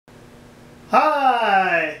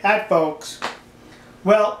Hi folks.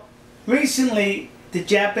 Well, recently the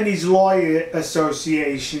Japanese Lawyer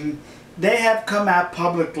Association, they have come out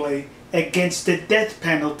publicly against the death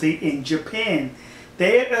penalty in Japan.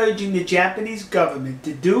 They are urging the Japanese government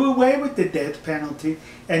to do away with the death penalty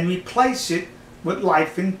and replace it with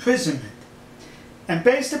life imprisonment. And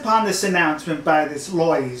based upon this announcement by this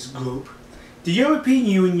lawyers group, the European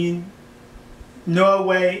Union,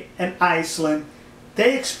 Norway and Iceland,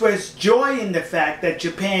 they expressed joy in the fact that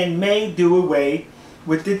Japan may do away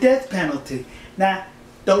with the death penalty. Now,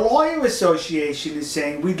 the Lawyer Association is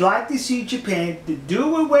saying we'd like to see Japan to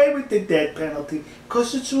do away with the death penalty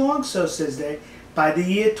because it's wrong, so says they, by the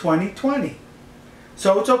year 2020.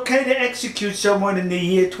 So it's okay to execute someone in the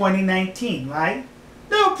year 2019, right?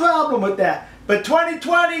 No problem with that. But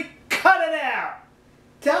 2020, cut it out.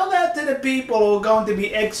 Tell that to the people who are going to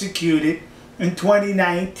be executed in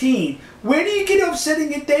 2019. Where do you get off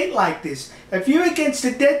setting a date like this? If you're against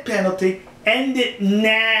the death penalty, end it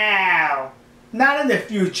now. Not in the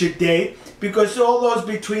future date, because all those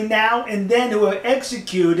between now and then who are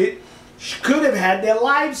executed could have had their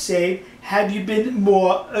lives saved had you been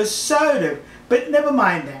more assertive. But never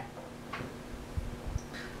mind that.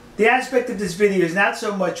 The aspect of this video is not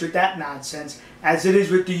so much with that nonsense as it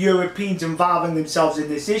is with the Europeans involving themselves in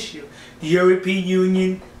this issue. The European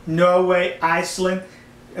Union, Norway, Iceland,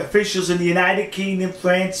 officials in the United Kingdom,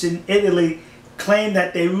 France and Italy claim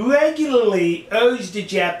that they regularly urge the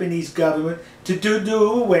Japanese government to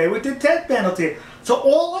do away with the death penalty. So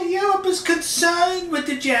all of Europe is concerned with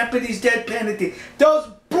the Japanese death penalty. Those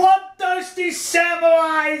bloodthirsty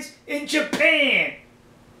samurais in Japan,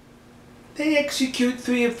 they execute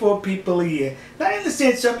 3 or 4 people a year. Now I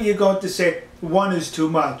understand some of you are going to say 1 is too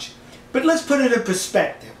much, but let's put it in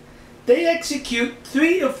perspective. They execute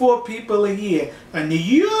 3 or 4 people a year, and the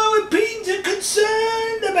Europeans are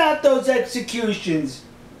concerned about those executions.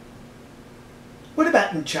 What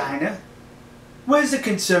about in China? Where's the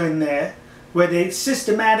concern there? Where they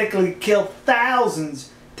systematically kill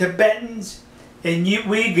thousands Tibetans and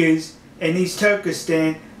Uyghurs in East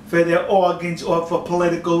Turkestan for their organs or for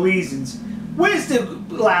political reasons. Where's the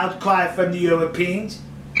loud cry from the Europeans?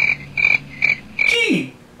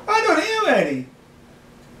 Gee, I don't hear any.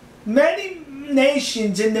 Many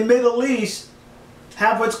nations in the Middle East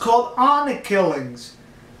have what's called honor killings.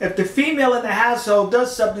 If the female in the household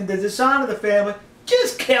does something to dishonor the family,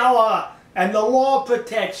 just kill her and the law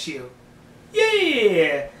protects you.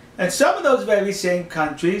 Yeah! And some of those very same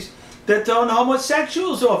countries, they're throwing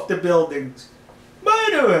homosexuals off the buildings.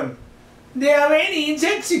 Murder them. The Iranians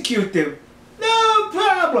execute them. No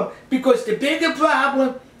problem. Because the bigger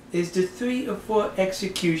problem is the 3 or 4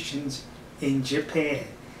 executions in Japan.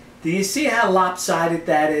 Do you see how lopsided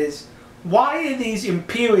that is? Why are these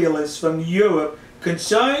imperialists from Europe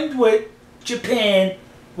concerned with Japan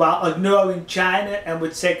while ignoring China and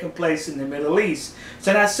what's taking place in the Middle East?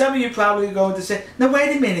 So now some of you probably are going to say, no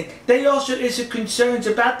wait a minute, they also issue concerns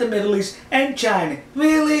about the Middle East and China.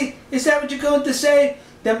 Really? Is that what you're going to say?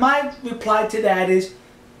 Then my reply to that is,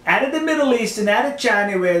 out of the Middle East and out of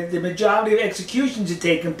China where the majority of executions are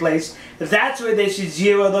taking place, that's where they should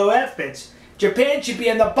zero their efforts. Japan should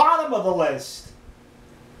be on the bottom of the list.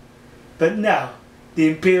 But no, the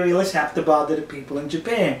imperialists have to bother the people in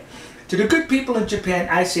Japan. To the good people in Japan,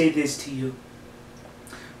 I say this to you.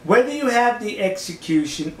 Whether you have the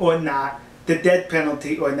execution or not, the death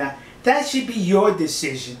penalty or not, that should be your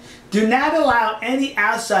decision. Do not allow any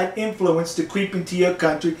outside influence to creep into your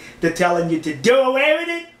country to telling you to do away with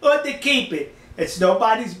it or to keep it. It's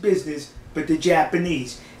nobody's business but the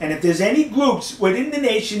Japanese. And if there's any groups within the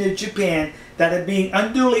nation of Japan that are being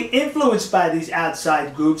unduly influenced by these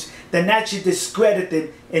outside groups, then that should discredit them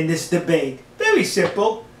in this debate. Very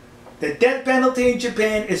simple. The death penalty in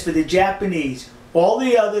Japan is for the Japanese. All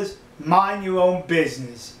the others, mind your own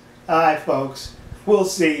business. Alright folks, we'll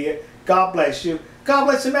see you. God bless you. God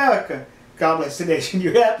bless America. God bless the nation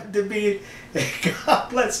you happen to be in. God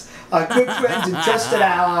bless our good friends and trusted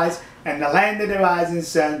allies and the land of the rising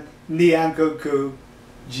sun, Nihongoku,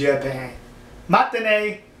 Japan.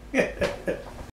 Matane!